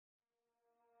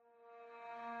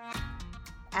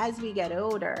as we get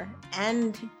older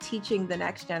and teaching the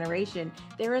next generation,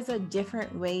 there is a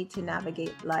different way to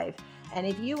navigate life. And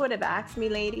if you would have asked me,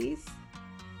 ladies,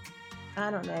 I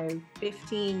don't know,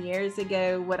 15 years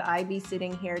ago, would I be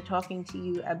sitting here talking to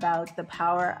you about the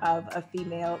power of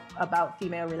about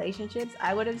female relationships?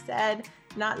 I would have said,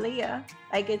 not Leah.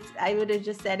 I would have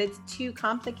just said it's too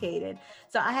complicated.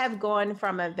 So I have gone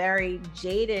from a very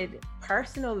jaded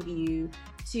personal view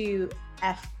to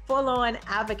a full-on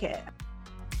advocate.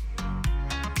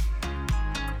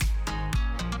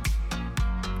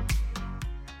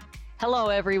 Hello,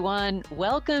 everyone.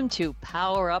 Welcome to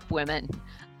Power Up Women.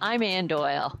 I'm Ann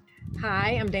Doyle.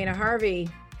 Hi, I'm Dana Harvey.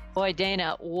 Boy,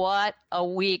 Dana, what a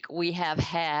week we have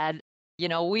had. You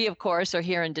know, we, of course, are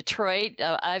here in Detroit.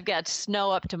 I've got snow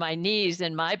up to my knees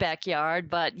in my backyard.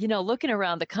 But, you know, looking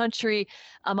around the country,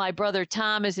 my brother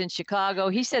Tom is in Chicago.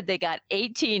 He said they got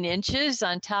 18 inches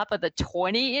on top of the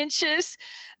 20 inches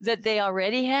that they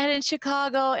already had in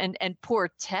Chicago. And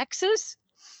poor Texas.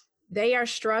 They are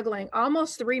struggling.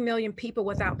 Almost 3 million people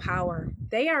without power.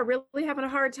 They are really having a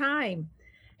hard time.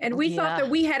 And we thought that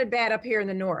we had it bad up here in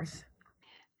the north.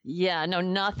 Yeah, no,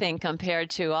 nothing compared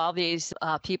to all these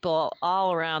people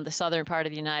all around the southern part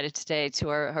of the United States who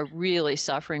are really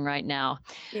suffering right now.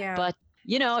 Yeah. But,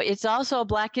 you know, it's also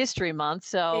Black History Month.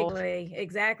 So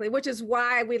Exactly. Which is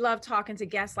why we love talking to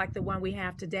guests like the one we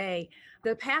have today.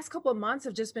 The past couple of months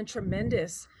have just been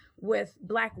tremendous with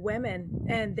Black women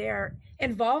and their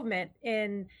involvement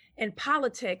in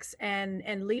politics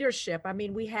and leadership. I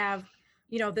mean, we have,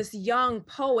 you know, this young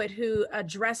poet who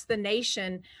addressed the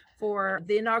nation for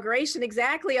the inauguration.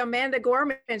 Exactly. Amanda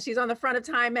Gorman. She's on the front of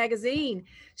Time magazine.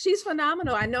 She's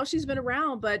phenomenal. I know she's been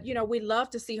around, but, you know, we love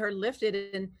to see her lifted.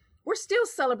 And we're still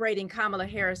celebrating Kamala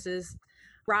Harris's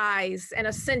rise and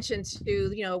ascension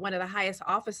to, you know, one of the highest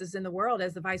offices in the world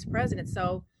as the vice president.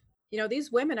 So, you know,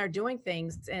 these women are doing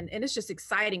things, and it's just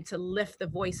exciting to lift the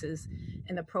voices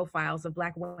and the profiles of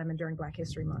Black women during Black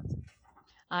History Month.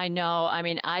 I know. I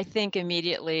mean, I think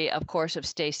immediately, of course, of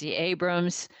Stacey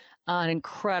Abrams, an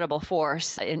incredible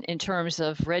force in terms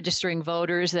of registering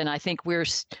voters. And I think we're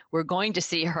going to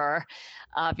see her,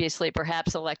 obviously,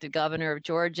 perhaps elected governor of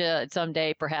Georgia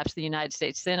someday, perhaps the United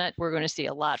States Senate. We're going to see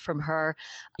a lot from her.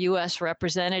 U.S.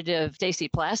 Representative Stacey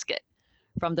Plaskett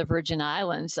from the Virgin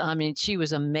Islands. I mean, she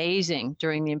was amazing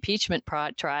during the impeachment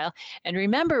trial. And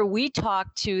remember, we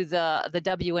talked to the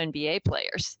WNBA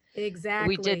players.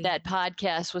 Exactly. We did that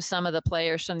podcast with some of the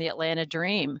players from the Atlanta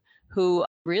Dream who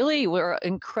really were an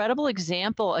incredible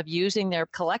example of using their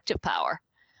collective power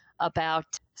about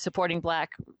supporting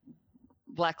Black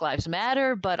Lives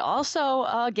Matter, but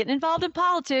also getting involved in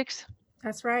politics.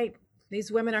 That's right.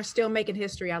 These women are still making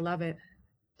history. I love it.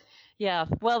 Yeah,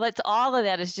 well, that's all of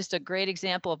that is just a great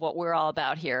example of what we're all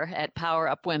about here at Power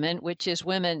Up Women, which is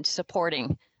women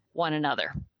supporting one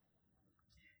another.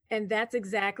 And that's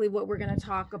exactly what we're going to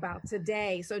talk about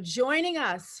today. So joining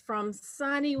us from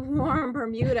sunny, warm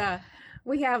Bermuda,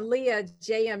 we have Leah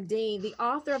J.M. Dean, the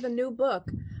author of a new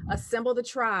book, Assemble the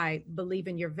Tribe, Believe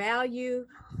in Your Value,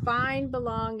 Find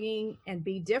Belonging, and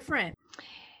Be Different.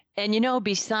 And, you know,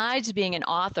 besides being an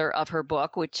author of her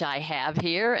book, which I have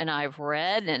here and I've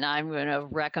read and I'm going to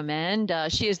recommend,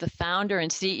 she is the founder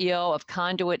and CEO of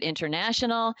Conduit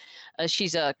International.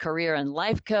 She's a career and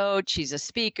life coach. She's a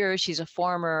speaker. She's a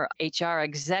former HR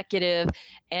executive,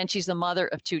 and she's the mother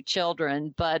of 2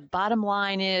 children. But bottom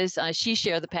line is she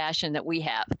shares the passion that we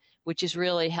have, which is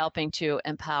really helping to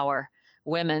empower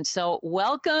women. So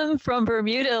welcome from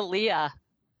Bermuda, Leah.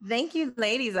 Thank you,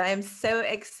 ladies. I am so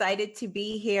excited to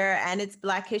be here, and it's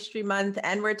Black History Month,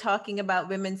 and we're talking about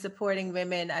women supporting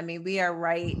women. I mean, we are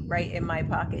right in my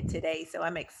pocket today, so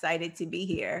I'm excited to be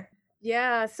here.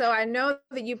 Yeah, so I know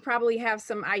that you probably have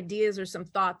some ideas or some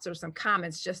thoughts or some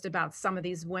comments just about some of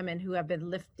these women who have been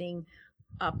lifting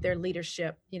up their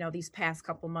leadership, you know, these past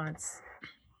couple months.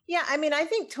 Yeah, I mean, I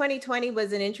think 2020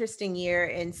 was an interesting year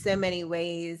in so many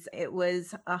ways. It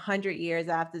was 100 years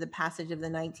after the passage of the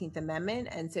 19th Amendment.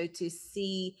 And so to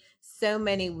see so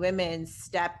many women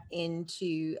step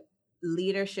into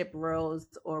leadership roles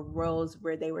or roles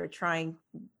where they were trying,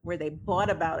 where they brought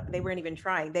about, they weren't even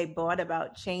trying, they brought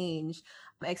about change,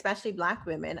 especially Black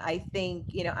women. I think,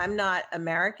 you know, I'm not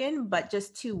American, but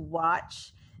just to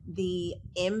watch the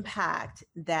impact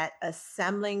that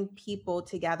assembling people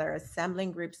together,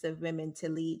 assembling groups of women to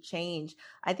lead change,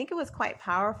 I think it was quite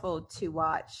powerful to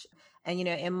watch. And, you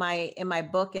know, in my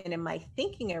book and in my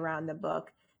thinking around the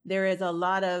book, there is a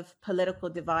lot of political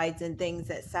divides and things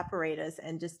that separate us.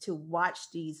 And just to watch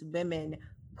these women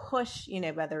push, you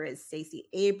know, whether it's Stacey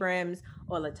Abrams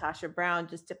or LaTosha Brown,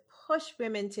 just to push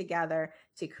women together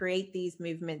to create these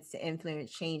movements to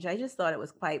influence change. I just thought it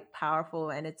was quite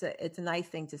powerful, and it's a nice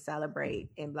thing to celebrate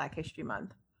in Black History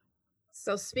Month.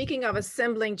 So, speaking of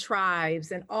assembling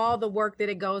tribes and all the work that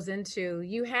it goes into,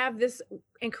 you have this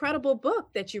incredible book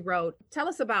that you wrote. Tell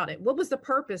us about it. What was the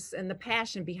purpose and the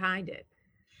passion behind it?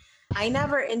 I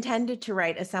never intended to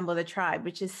write Assemble the Tribe,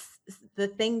 which is the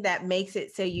thing that makes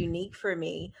it so unique for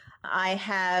me. I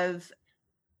have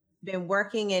been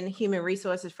working in human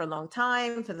resources for a long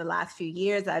time. For the last few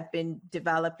years, I've been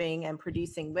developing and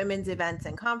producing women's events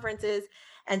and conferences.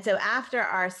 And so after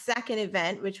our second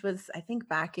event, which was, I think,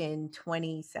 back in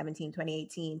 2017,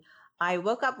 2018, I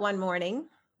woke up one morning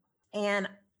and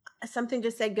something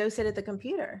just said, go sit at the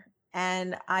computer.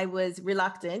 And I was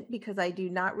reluctant because I do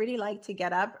not really like to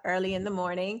get up early in the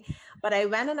morning. But I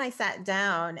went and I sat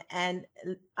down, and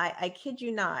I kid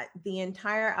you not, the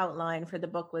entire outline for the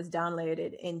book was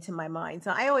downloaded into my mind.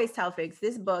 So I always tell folks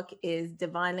this book is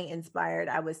divinely inspired.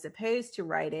 I was supposed to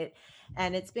write it.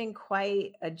 And it's been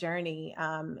quite a journey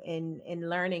in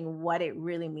learning what it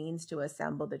really means to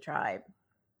assemble the tribe.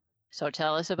 So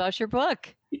tell us about your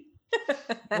book.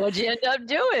 What'd you end up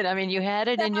doing? I mean, you had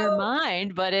it in your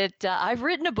mind, but I've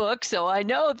written a book, so I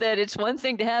know that it's one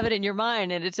thing to have it in your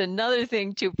mind, and it's another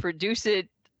thing to produce it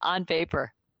on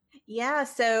paper. Yeah.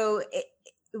 So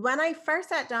when I first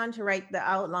sat down to write the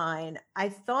outline, I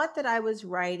thought that I was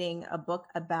writing a book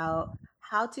about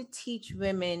how to teach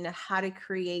women how to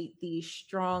create these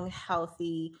strong,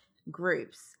 healthy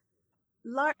groups.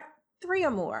 Three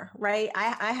or more, right?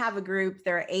 I have a group.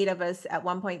 There are 8 of us. At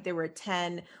one point, there were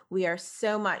 10. We are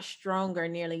so much stronger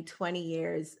nearly 20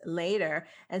 years later.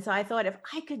 And so I thought if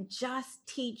I could just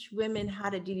teach women how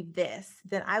to do this,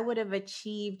 then I would have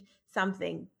achieved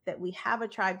something that we have a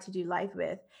tribe to do life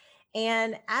with.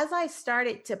 And as I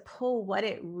started to pull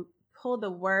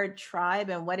the word tribe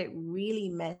and what it really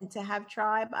meant to have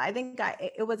tribe, I think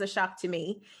it was a shock to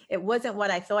me. It wasn't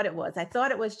what I thought it was. I thought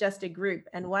it was just a group.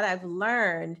 And what I've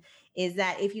learned is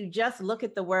that if you just look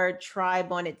at the word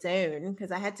tribe on its own, because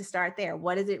I had to start there,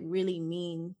 what does it really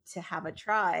mean to have a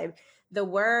tribe? The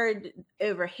word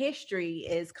over history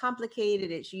is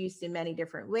complicated. It's used in many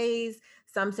different ways.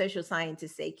 Some social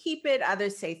scientists say keep it,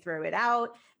 others say throw it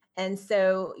out. And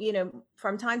so,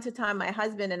 from time to time, my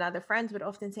husband and other friends would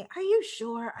often say, are you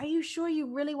sure? Are you sure you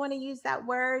really want to use that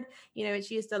word?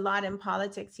 It's used a lot in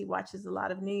politics. He watches a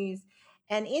lot of news.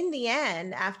 And in the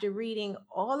end, after reading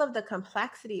all of the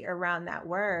complexity around that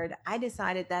word, I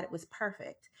decided that it was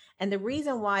perfect. And the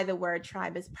reason why the word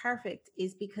tribe is perfect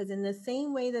is because in the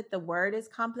same way that the word is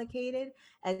complicated,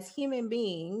 as human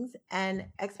beings, and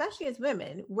especially as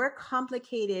women, we're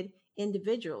complicated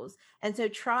individuals. And so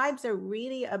tribes are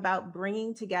really about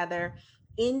bringing together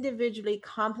individually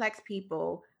complex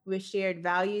people with shared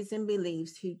values and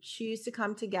beliefs who choose to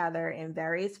come together in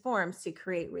various forms to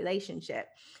create relationship.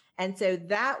 And so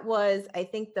that was, I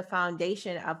think, the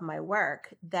foundation of my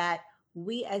work, that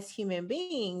we as human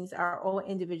beings are all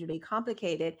individually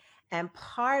complicated, and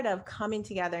part of coming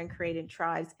together and creating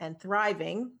tribes and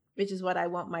thriving, which is what I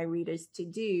want my readers to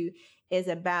do, is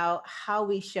about how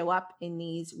we show up in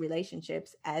these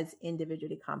relationships as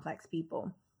individually complex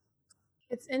people.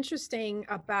 It's interesting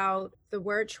about the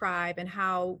word tribe and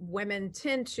how women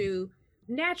tend to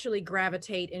naturally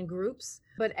gravitate in groups.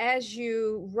 But as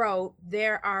you wrote,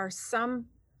 there are some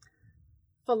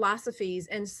philosophies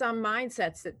and some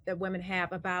mindsets that women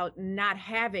have about not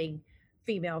having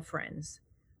female friends.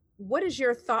 What is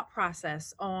your thought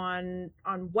process on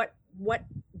what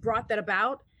brought that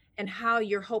about, and how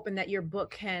you're hoping that your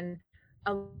book can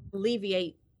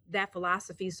alleviate that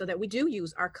philosophy so that we do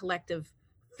use our collective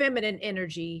feminine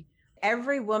energy?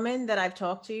 Every woman that I've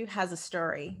talked to has a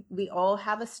story. We all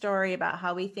have a story about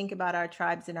how we think about our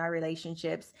tribes and our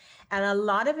relationships. And a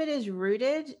lot of it is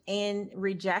rooted in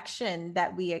rejection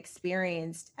that we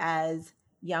experienced as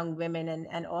young women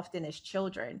and often as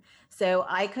children. So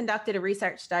I conducted a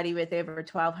research study with over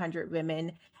 1,200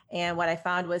 women. And what I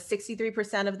found was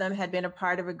 63% of them had been a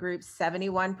part of a group,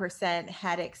 71%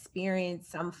 had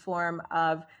experienced some form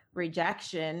of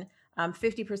rejection,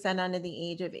 50% under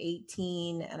the age of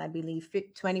 18, and I believe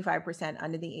 25%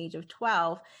 under the age of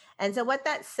 12. And so what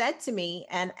that said to me,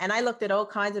 and I looked at all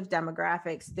kinds of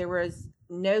demographics, there was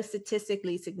no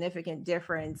statistically significant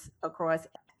difference across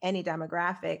any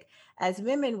demographic. As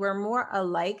women, we're more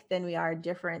alike than we are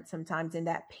different sometimes in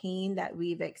that pain that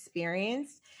we've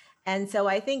experienced. And so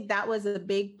I think that was a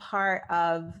big part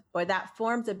of, or that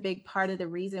forms a big part of the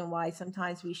reason why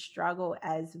sometimes we struggle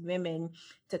as women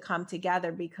to come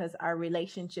together, because our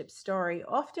relationship story,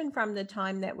 often from the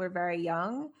time that we're very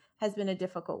young, has been a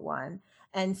difficult one.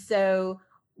 And so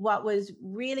what was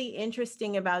really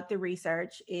interesting about the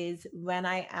research is when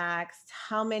I asked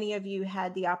how many of you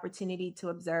had the opportunity to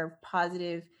observe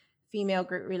positive female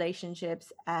group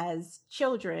relationships as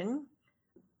children,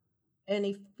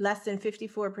 only less than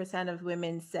 54% of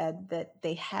women said that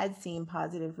they had seen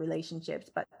positive relationships.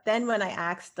 But then when I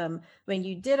asked them, when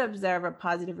you did observe a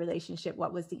positive relationship,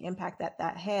 what was the impact that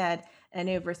that had? And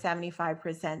over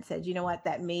 75% said, you know what,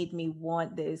 that made me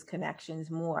want those connections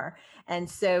more. And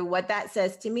so what that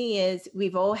says to me is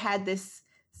we've all had this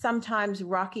sometimes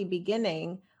rocky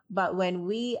beginning, but when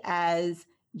we as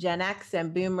Gen X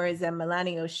and boomers and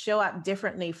millennials show up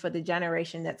differently for the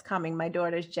generation that's coming, my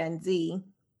daughter's Gen Z,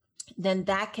 then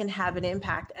that can have an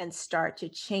impact and start to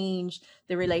change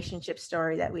the relationship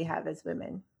story that we have as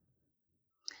women.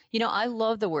 You know, I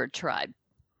love the word tribe.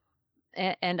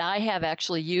 And I have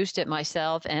actually used it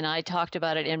myself, and I talked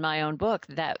about it in my own book,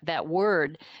 that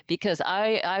word, because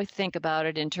I think about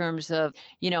it in terms of,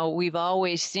 you know, we've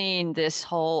always seen this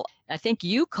whole, I think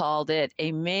you called it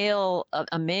a male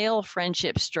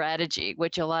friendship strategy,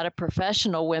 which a lot of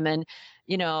professional women,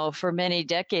 you know, for many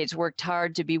decades worked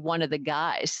hard to be one of the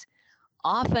guys,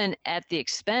 often at the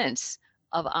expense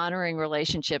of honoring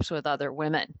relationships with other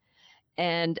women.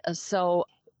 And so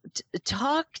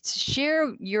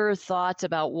share your thoughts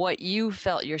about what you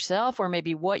felt yourself, or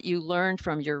maybe what you learned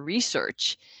from your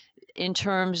research in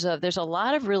terms of, there's a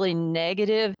lot of really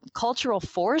negative cultural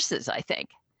forces, I think,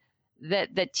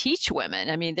 that teach women.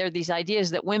 I mean, there are these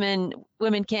ideas that women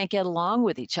can't get along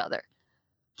with each other,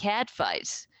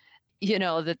 catfights, you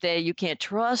know, that you can't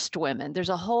trust women. There's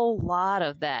a whole lot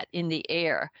of that in the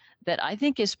air that I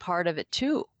think is part of it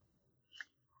too.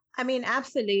 I mean,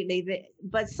 absolutely.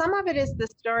 But some of it is the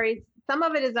stories, some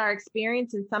of it is our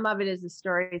experience, and some of it is the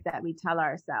stories that we tell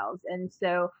ourselves. And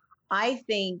so I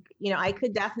think, you know, I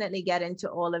could definitely get into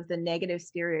all of the negative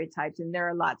stereotypes, and there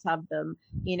are lots of them,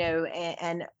 you know,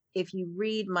 and if you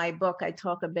read my book, I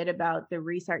talk a bit about the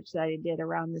research that I did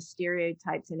around the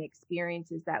stereotypes and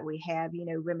experiences that we have. You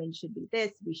know, women should be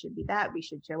this, we should be that, we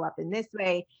should show up in this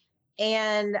way.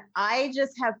 And I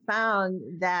just have found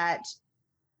that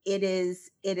it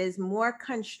is more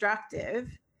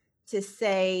constructive to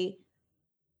say,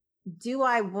 do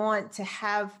I want to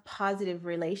have positive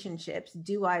relationships?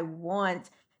 Do I want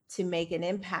to make an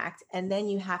impact? And then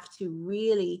you have to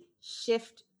really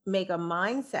make a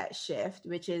mindset shift,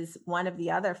 which is one of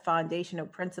the other foundational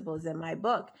principles in my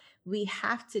book. We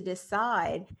have to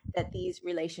decide that these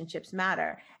relationships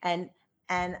matter. And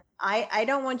I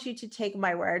don't want you to take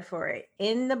my word for it.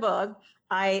 In the book,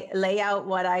 I lay out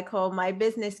what I call my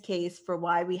business case for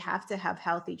why we have to have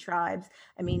healthy tribes.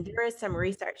 I mean, there is some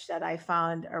research that I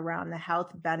found around the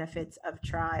health benefits of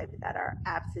tribe that are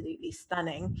absolutely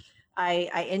stunning.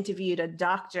 I interviewed a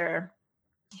doctor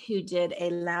who did a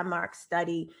landmark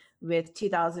study with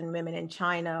 2,000 women in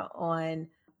China on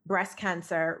breast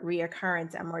cancer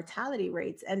reoccurrence and mortality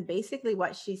rates. And basically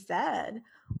what she said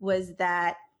was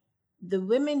that the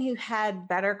women who had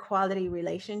better quality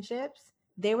relationships,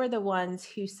 they were the ones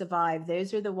who survived.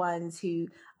 Those are the ones who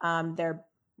their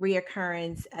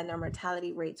reoccurrence and their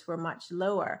mortality rates were much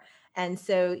lower. And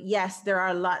so, yes, there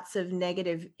are lots of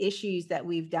negative issues that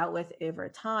we've dealt with over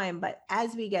time. But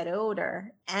as we get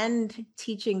older and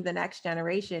teaching the next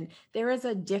generation, there is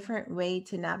a different way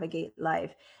to navigate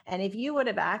life. And if you would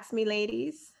have asked me,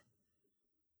 ladies,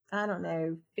 I don't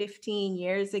know, 15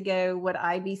 years ago, would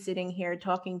I be sitting here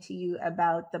talking to you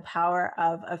about the power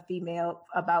of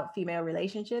about female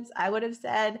relationships? I would have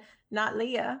said, not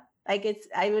Leah.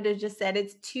 I would have just said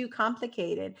it's too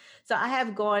complicated. So I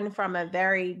have gone from a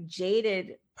very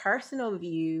jaded personal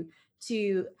view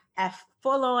to a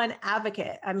full-on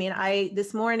advocate. I mean,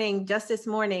 just this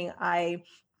morning, I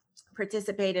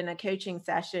participated in a coaching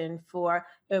session for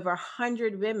over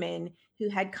 100 women who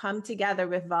had come together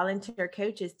with volunteer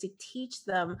coaches to teach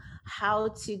them how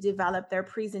to develop their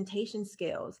presentation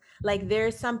skills. Like,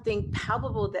 there's something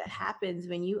palpable that happens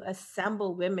when you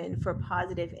assemble women for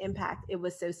positive impact. It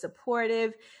was so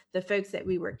supportive. The folks that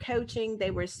we were coaching,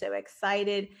 they were so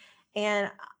excited.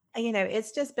 And, you know,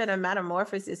 it's just been a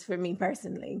metamorphosis for me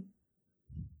personally.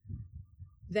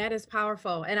 That is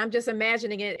powerful. And I'm just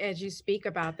imagining it as you speak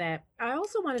about that. I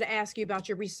also wanted to ask you about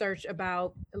your research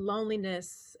about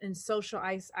loneliness and social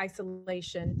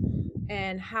isolation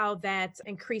and how that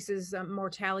increases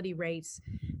mortality rates.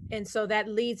 And so that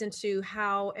leads into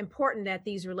how important that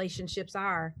these relationships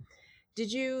are. Did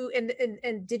you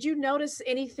and did you notice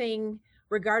anything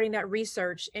regarding that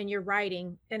research in your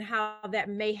writing and how that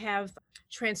may have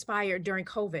transpired during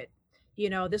COVID? You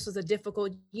know, this was a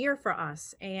difficult year for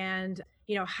us. And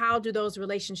you know, how do those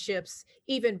relationships,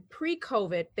 even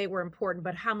pre-COVID, they were important,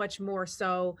 but how much more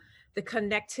so the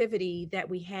connectivity that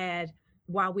we had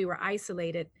while we were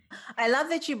isolated. I love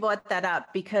that you brought that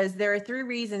up because there are three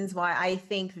reasons why I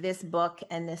think this book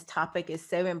and this topic is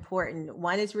so important.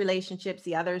 One is relationships,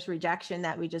 the other is rejection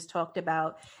that we just talked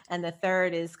about, and the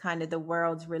third is kind of the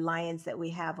world's reliance that we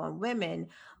have on women.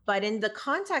 But in the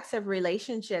context of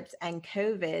relationships and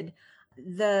COVID,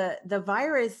 the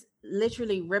virus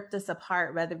literally ripped us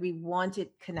apart whether we wanted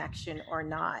connection or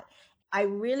not. I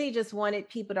really just wanted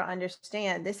people to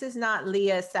understand this is not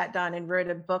Leah sat down and wrote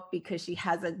a book because she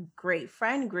has a great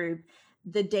friend group.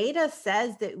 The data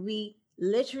says that we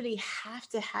literally have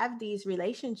to have these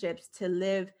relationships to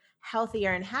live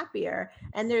healthier and happier.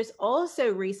 And there's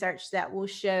also research that will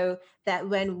show that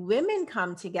when women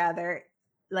come together,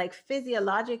 like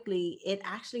physiologically, it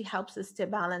actually helps us to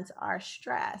balance our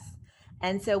stress.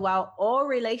 And so while all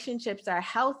relationships are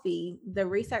healthy, the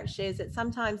research shows that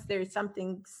sometimes there's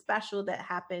something special that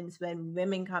happens when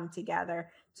women come together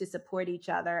to support each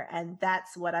other. And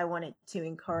that's what I wanted to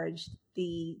encourage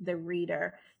the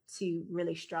reader to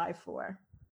really strive for.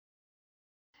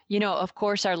 You know, of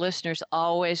course, our listeners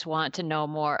always want to know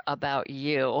more about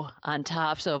you on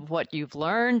top of what you've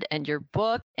learned and your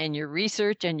book and your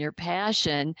research and your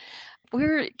passion.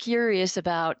 We're curious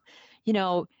about, you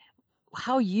know,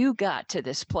 how you got to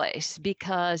this place,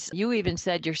 because you even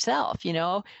said yourself, you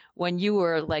know, when you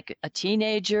were like a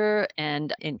teenager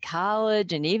and in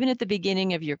college and even at the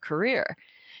beginning of your career,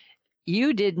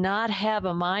 you did not have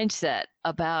a mindset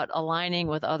about aligning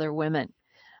with other women.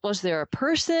 Was there a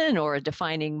person or a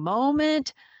defining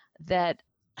moment that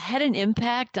had an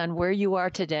impact on where you are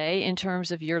today in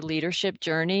terms of your leadership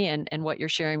journey and what you're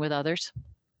sharing with others?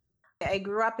 I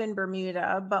grew up in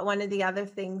Bermuda, but one of the other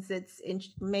things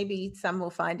maybe some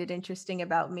will find it interesting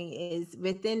about me is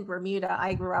within Bermuda,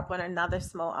 I grew up on another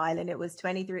small island. It was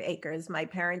 23 acres. My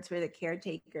parents were the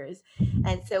caretakers.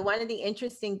 And so one of the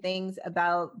interesting things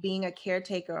about being a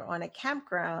caretaker on a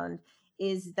campground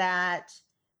is that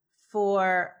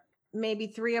for maybe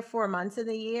 3 or 4 months of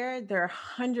the year, there are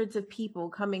hundreds of people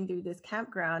coming through this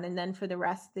campground. And then for the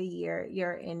rest of the year,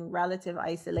 you're in relative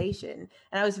isolation.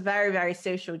 And I was a very, very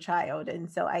social child.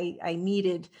 And so I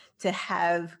needed to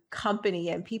have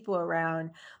company and people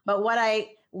around. But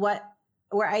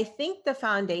where I think the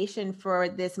foundation for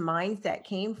this mindset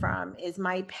came from is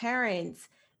my parents.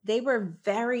 They were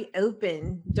very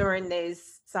open during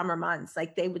those summer months.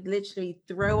 Like they would literally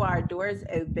throw our doors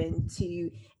open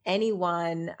to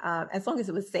anyone, as long as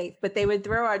it was safe, but they would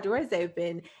throw our doors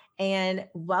open and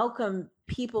welcome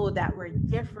people that were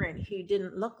different, who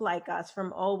didn't look like us,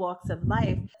 from all walks of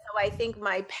life. So I think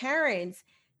my parents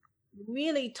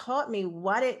really taught me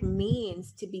what it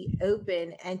means to be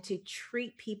open and to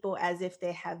treat people as if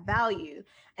they have value.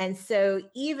 And so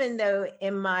even though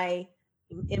in my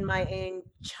own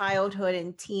childhood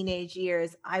and teenage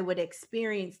years, I would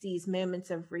experience these moments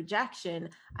of rejection,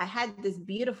 I had this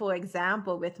beautiful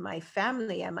example with my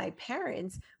family and my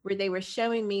parents where they were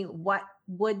showing me what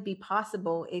would be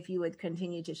possible if you would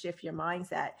continue to shift your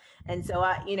mindset. And so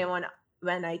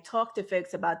when I talk to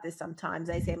folks about this, sometimes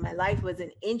I say my life was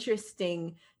an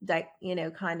interesting,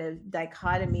 kind of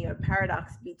dichotomy or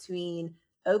paradox between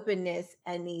openness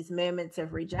and these moments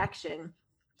of rejection.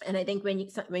 And I think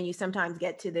when you sometimes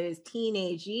get to those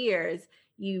teenage years,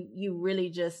 you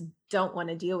really just don't want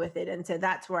to deal with it. And so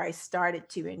that's where I started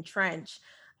to entrench.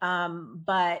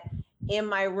 But in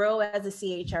my role as a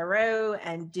CHRO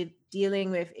and dealing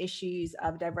with issues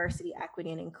of diversity,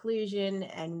 equity, and inclusion,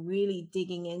 and really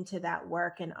digging into that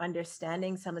work and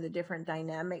understanding some of the different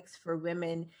dynamics for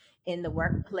women in the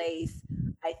workplace,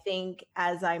 I think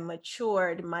as I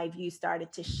matured, my view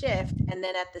started to shift. And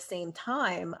then at the same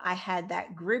time, I had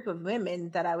that group of women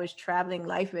that I was traveling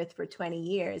life with for 20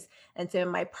 years. And so in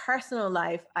my personal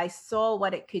life, I saw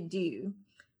what it could do.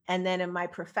 And then in my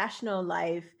professional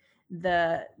life,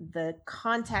 the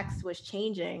context was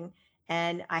changing,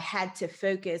 and I had to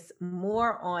focus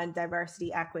more on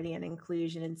diversity, equity, and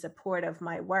inclusion in support of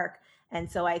my work. And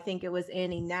so I think it was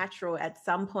only natural at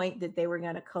some point that they were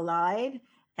going to collide.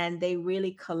 And they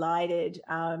really collided,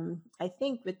 I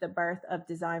think, with the birth of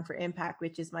Design for Impact,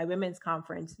 which is my women's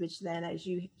conference, which then, as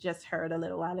you just heard a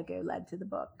little while ago, led to the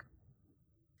book.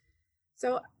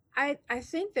 So I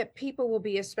think that people will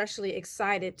be especially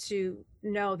excited to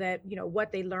know that,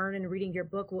 what they learn in reading your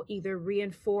book will either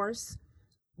reinforce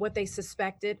what they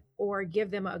suspected or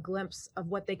give them a glimpse of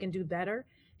what they can do better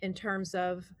in terms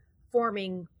of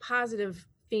forming positive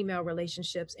female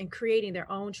relationships and creating their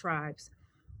own tribes.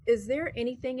 Is there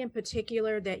anything in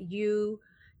particular that you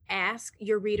ask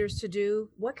your readers to do?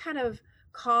 What kind of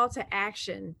call to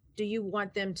action do you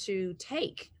want them to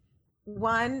take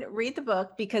One, read the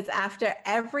book, because after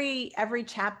every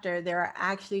chapter there are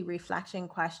actually reflection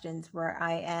questions where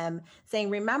I am saying,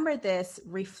 remember this,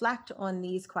 reflect on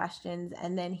these questions,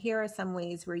 and then here are some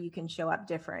ways where you can show up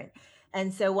different.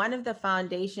 And so one of the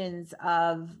foundations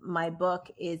of my book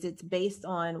is it's based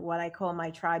on what I call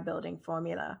my tribe building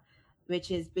formula,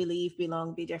 which is believe,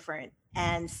 belong, be different.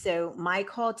 And so my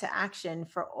call to action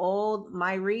for all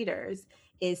my readers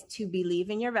is to believe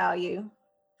in your value,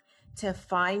 to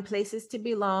find places to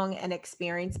belong and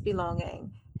experience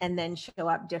belonging, and then show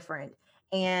up different.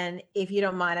 And if you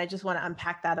don't mind, I just want to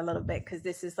unpack that a little bit, because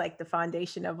this is like the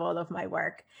foundation of all of my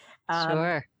work.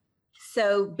 Sure.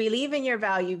 So believe in your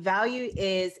value. Value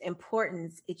is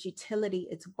importance, it's utility,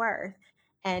 it's worth.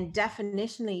 And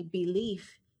definitionally,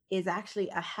 belief is actually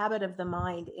a habit of the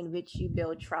mind in which you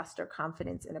build trust or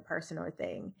confidence in a person or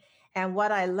thing. And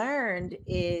what I learned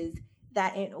is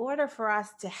that in order for us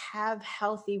to have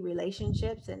healthy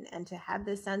relationships and to have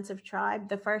this sense of tribe,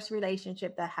 the first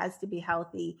relationship that has to be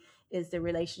healthy is the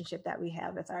relationship that we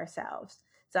have with ourselves.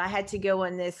 So I had to go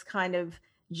on this kind of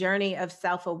journey of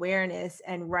self-awareness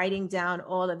and writing down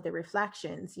all of the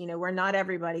reflections. You know, we're not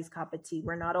everybody's cup of tea.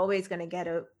 We're not always going to get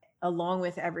along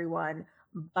with everyone.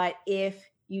 But if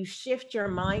you shift your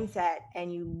mindset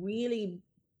and you really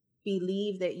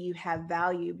believe that you have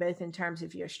value, both in terms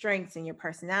of your strengths and your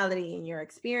personality and your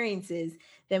experiences,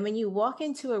 then when you walk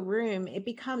into a room, it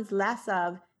becomes less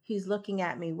of who's looking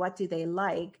at me, what do they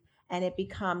like? And it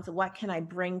becomes, what can I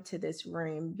bring to this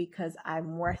room because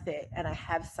I'm worth it and I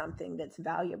have something that's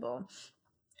valuable.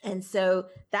 And so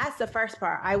that's the first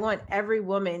part. I want every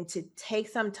woman to take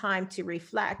some time to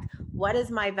reflect, what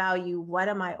is my value? What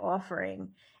am I offering?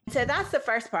 So that's the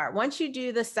first part. Once you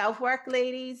do the self-work,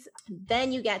 ladies,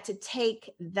 then you get to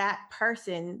take that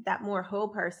person, that more whole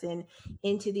person,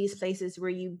 into these places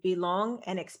where you belong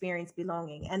and experience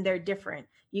belonging. And they're different.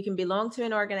 You can belong to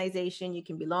an organization, you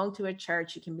can belong to a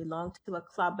church, you can belong to a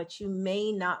club, but you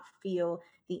may not feel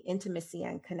the intimacy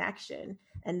and connection.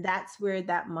 And that's where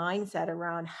that mindset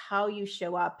around how you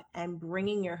show up and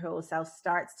bringing your whole self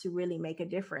starts to really make a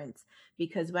difference.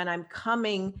 Because when I'm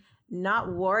coming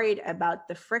not worried about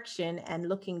the friction and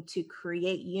looking to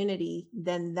create unity,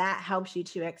 then that helps you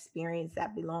to experience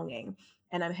that belonging.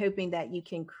 And I'm hoping that you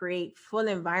can create full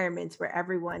environments where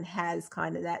everyone has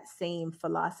kind of that same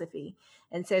philosophy.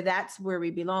 And so that's where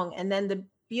we belong. And then the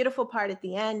beautiful part at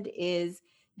the end is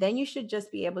then you should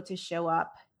just be able to show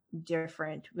up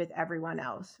different with everyone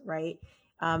else, right?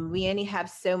 We only have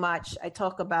so much. I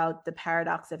talk about the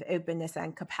paradox of openness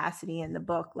and capacity in the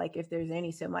book. Like, if there's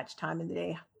only so much time in the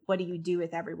day, what do you do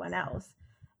with everyone else?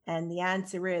 And the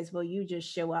answer is, well, you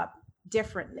just show up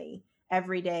differently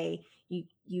every day.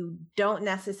 You don't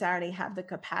necessarily have the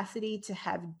capacity to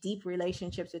have deep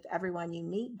relationships with everyone you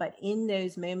meet, but in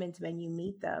those moments when you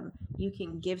meet them, you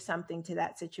can give something to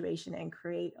that situation and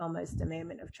create almost a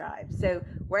moment of tribe. So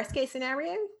worst case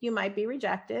scenario, you might be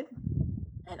rejected.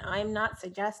 And I'm not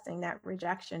suggesting that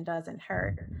rejection doesn't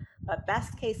hurt. But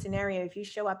best case scenario, if you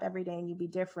show up every day and you be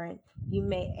different, you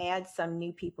may add some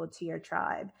new people to your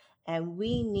tribe. And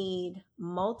we need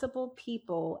multiple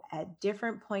people at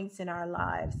different points in our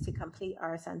lives to complete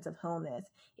our sense of wholeness.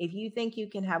 If you think you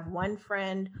can have one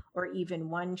friend or even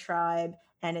one tribe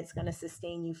and it's going to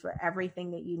sustain you for everything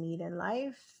that you need in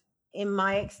life, in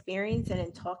my experience and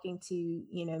in talking to,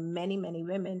 many, many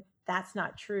women, that's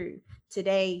not true.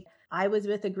 Today, I was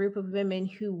with a group of women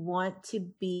who want to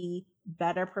be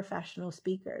better professional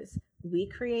speakers. We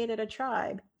created a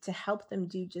tribe to help them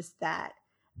do just that.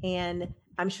 And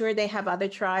I'm sure they have other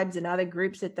tribes and other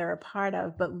groups that they're a part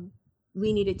of, but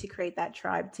we needed to create that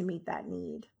tribe to meet that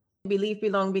need. Believe,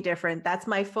 belong, be different. That's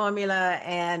my formula.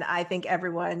 And I think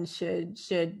everyone should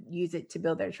use it to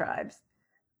build their tribes.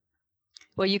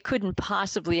 Well, you couldn't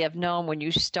possibly have known when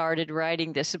you started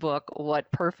writing this book what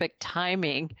perfect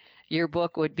timing your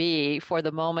book would be for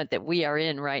the moment that we are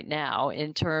in right now,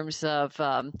 in terms of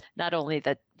not only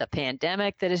the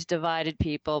pandemic that has divided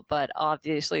people, but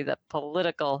obviously the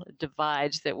political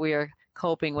divides that we are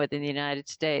coping with in the United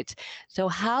States. So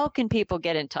how can people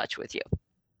get in touch with you?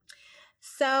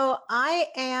 So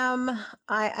I'm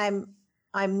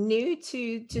new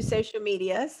to social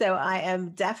media, so I am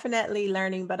definitely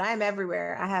learning, but I'm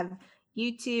everywhere. I have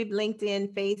YouTube,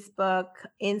 LinkedIn, Facebook,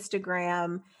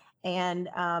 Instagram, and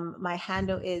my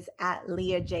handle is at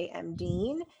Leah J. M.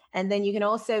 Dean. And then you can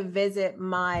also visit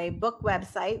my book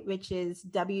website, which is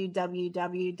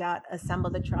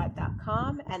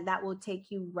www.assemblethetribe.com, and that will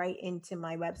take you right into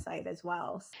my website as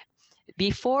well.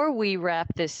 Before we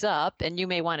wrap this up, and you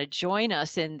may want to join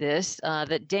us in this,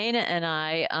 that Dana and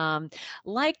I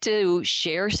like to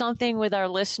share something with our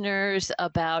listeners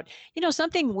about,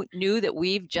 something new that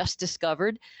we've just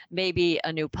discovered, maybe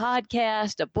a new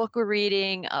podcast, a book we're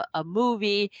reading, a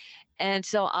movie. And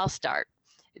so I'll start,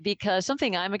 because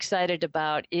something I'm excited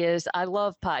about is I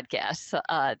love podcasts,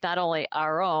 not only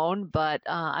our own, but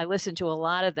I listen to a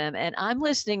lot of them. And I'm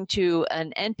listening to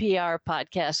an NPR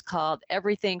podcast called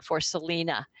Everything for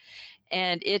Selena.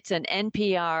 And it's an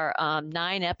NPR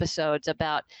 9 episodes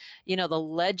about, the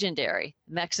legendary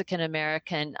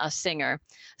Mexican-American singer,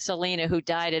 Selena, who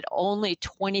died at only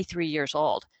 23 years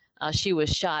old. She was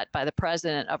shot by the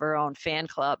president of her own fan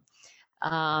club.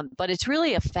 But it's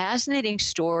really a fascinating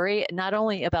story, not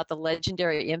only about the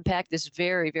legendary impact this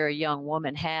very, very young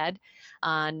woman had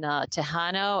on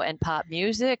Tejano and pop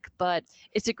music, but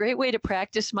it's a great way to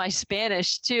practice my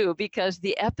Spanish too, because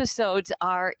the episodes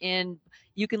are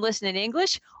you can listen in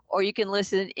English or you can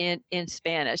listen in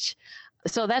Spanish.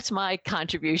 So that's my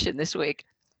contribution this week.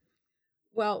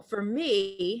 Well, for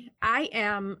me, I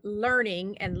am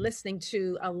learning and listening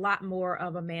to a lot more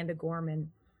of Amanda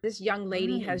Gorman. This young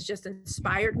lady has just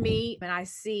inspired me, and I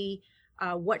see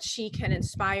what she can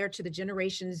inspire to the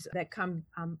generations that come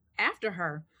after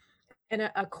her. And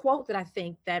a quote that I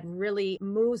think that really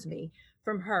moves me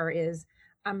from her is,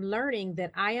 "I'm learning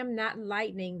that I am not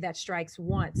lightning that strikes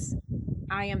once.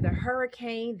 I am the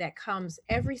hurricane that comes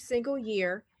every single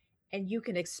year, and you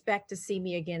can expect to see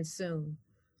me again soon."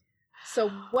 So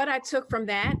what I took from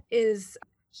that is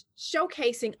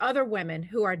showcasing other women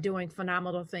who are doing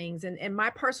phenomenal things. And my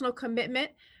personal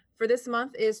commitment for this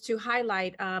month is to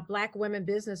highlight Black women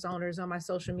business owners on my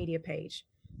social media page.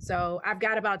 So I've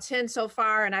got about 10 so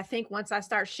far. And I think once I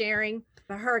start sharing,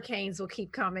 the hurricanes will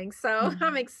keep coming. So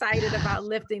I'm excited about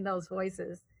lifting those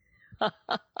voices. How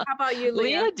about you,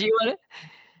 Leah? Leah, do you want to?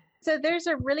 So there's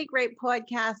a really great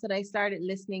podcast that I started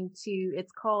listening to.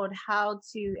 It's called How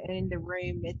to End the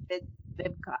Room. It's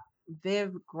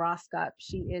Viv Groskop.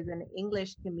 She is an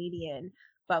English comedian,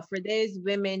 but for those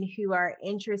women who are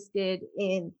interested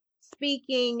in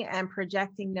speaking and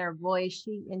projecting their voice,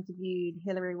 she interviewed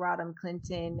Hillary Rodham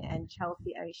Clinton and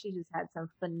Chelsea. I mean, she just had some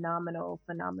phenomenal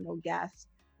guests.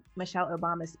 Michelle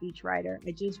Obama, speechwriter.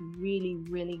 It's just really,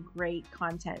 really great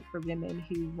content for women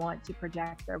who want to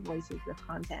project their voices with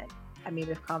confidence.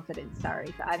 So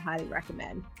I'd highly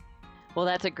recommend. Well,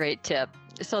 that's a great tip.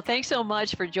 So thanks so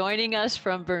much for joining us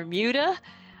from Bermuda.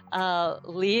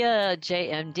 Leah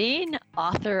J.M. Dean,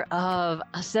 author of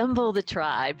Assemble the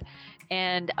Tribe.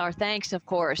 And our thanks, of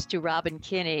course, to Robin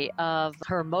Kinney of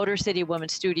her Motor City Woman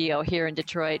Studio here in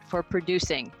Detroit for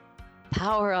producing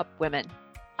Power Up Women.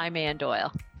 I'm Ann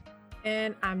Doyle.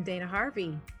 And I'm Dana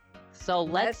Harvey. So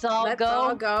let's all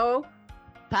go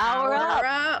power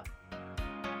up.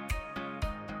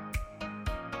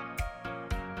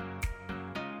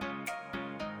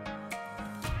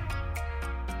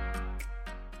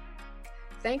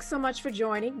 Thanks so much for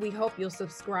joining. We hope you'll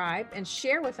subscribe and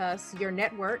share with us your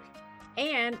network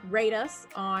and rate us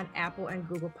on Apple and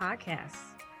Google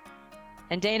Podcasts.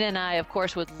 And Dana and I, of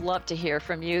course, would love to hear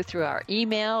from you through our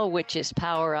email, which is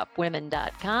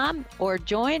powerupwomen.com, or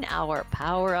join our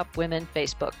Power Up Women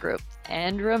Facebook group.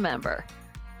 And remember,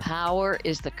 power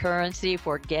is the currency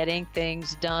for getting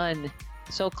things done.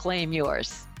 So claim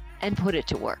yours and put it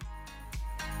to work.